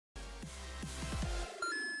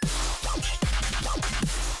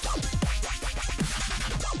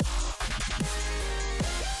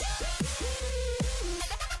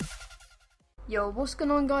Yo, what's going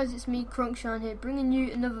on guys, it's me Krunkshine here, bringing you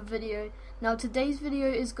another video. Now today's video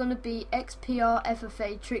is going to be XPR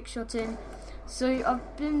FFA trickshotting. So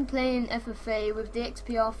I've been playing FFA with the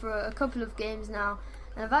XPR for a couple of games now,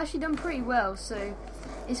 and I've actually done pretty well, so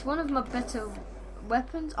it's one of my better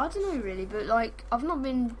weapons. I don't know really, but like I've not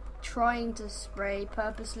been trying to spray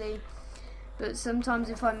purposely, but sometimes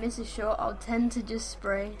if I miss a shot I'll tend to just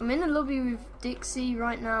spray. I'm in a lobby with Dixie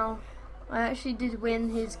right now. I actually did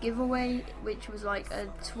win his giveaway, which was like a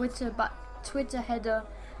Twitter header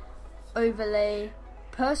overlay,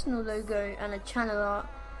 personal logo and a channel art,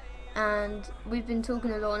 and we've been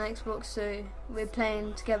talking a lot on Xbox, so we're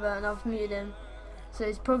playing together and I've muted him, so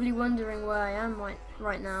he's probably wondering where I am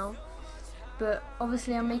right now, but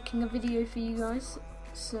obviously I'm making a video for you guys.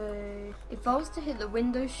 So if I was to hit the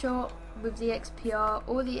window shot with the XPR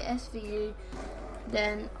or the SVU,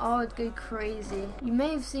 then I would go crazy. You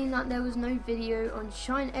may have seen that there was no video on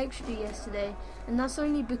Shine Extra yesterday, and that's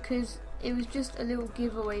only because it was just a little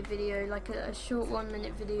giveaway video, like a short 1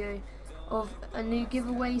 minute video of a new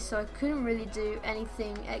giveaway, so I couldn't really do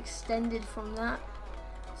anything extended from that.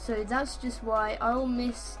 So that's just why I will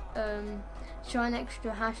miss Shine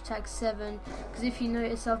Extra #7, because if you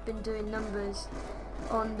notice I've been doing numbers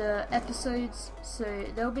on the episodes, so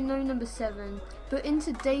there'll be no number 7. But in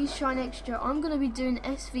today's Shine Extra I'm going to be doing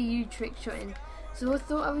SVU trickshotting, so I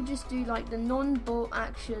thought I would just do like the non-bolt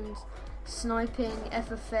actions, sniping,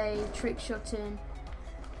 FFA, trickshotting.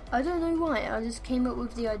 I don't know why, I just came up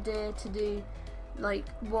with the idea to do like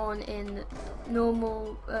one in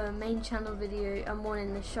normal main channel video and one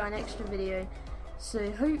in the Shine Extra video,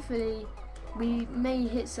 so hopefully we may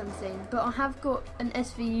hit something. But I have got an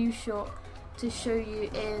SVU shot to show you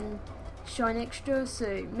in Shine Extra,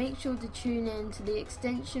 so make sure to tune in to the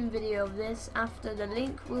extension video of this after. The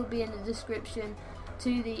link will be in the description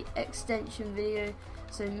to the extension video,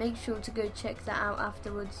 so make sure to go check that out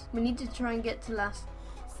afterwards. We need to try and get to last,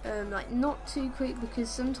 like not too quick, because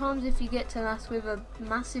sometimes if you get to last with a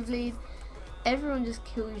massive lead, everyone just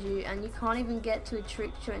kills you and you can't even get to a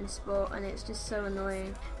trickshotting spot, and it's just so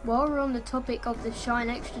annoying. While we're on the topic of the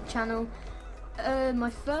Shine Extra channel, my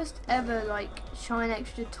first ever like Shine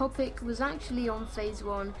Extra topic was actually on phase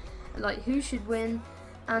 1, like who should win,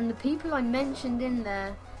 and the people I mentioned in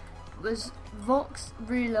there was Vox,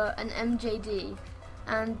 Ruler and MJD.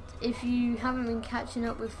 And if you haven't been catching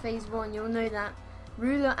up with phase 1, you'll know that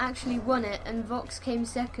Ruler actually won it and Vox came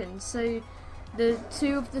second, so the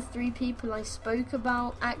 2 of the 3 people I spoke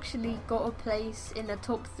about actually got a place in the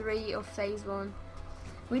top 3 of phase 1,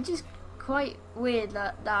 which is quite weird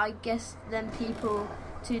that I guessed them people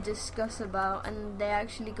to discuss about and they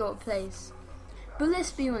actually got a place. But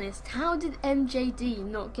let's be honest, how did MJD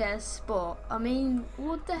not get a spot? I mean,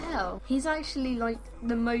 what the hell? He's actually like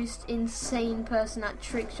the most insane person at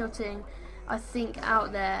trickshotting I think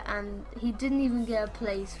out there, and he didn't even get a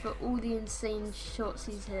place for all the insane shots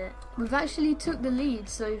he's hit. We've actually took the lead,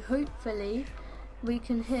 so hopefully we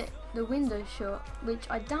can hit the window shot, which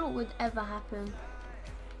I doubt would ever happen.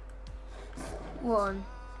 1.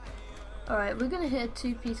 Alright, we're gonna hit a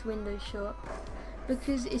 2-piece window shot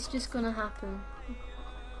because it's just gonna happen.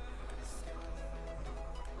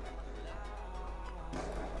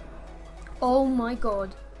 Oh my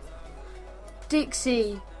god.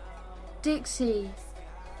 Dixie,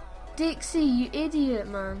 you idiot,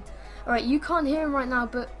 man. Alright, you can't hear him right now,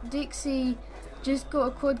 but Dixie just got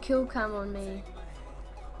a quad kill cam on me.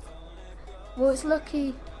 Well, it's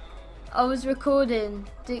lucky I was recording,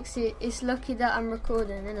 Dixie. It's lucky that I'm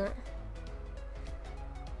recording, innit?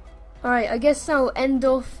 Alright, I guess I'll end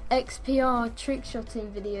off XPR trickshotting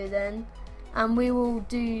video then, and we will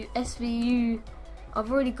do SVU.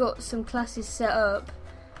 I've already got some classes set up.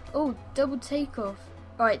 Oh, double takeoff.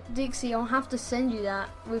 Alright, Dixie, I'll have to send you that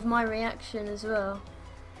with my reaction as well.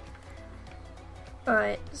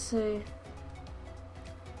 Alright, so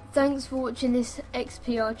thanks for watching this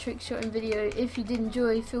XPR trickshotting video. If you did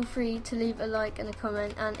enjoy, feel free to leave a like and a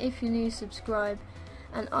comment, and if you're new, subscribe,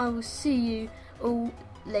 and I will see you all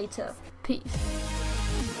later. Peace.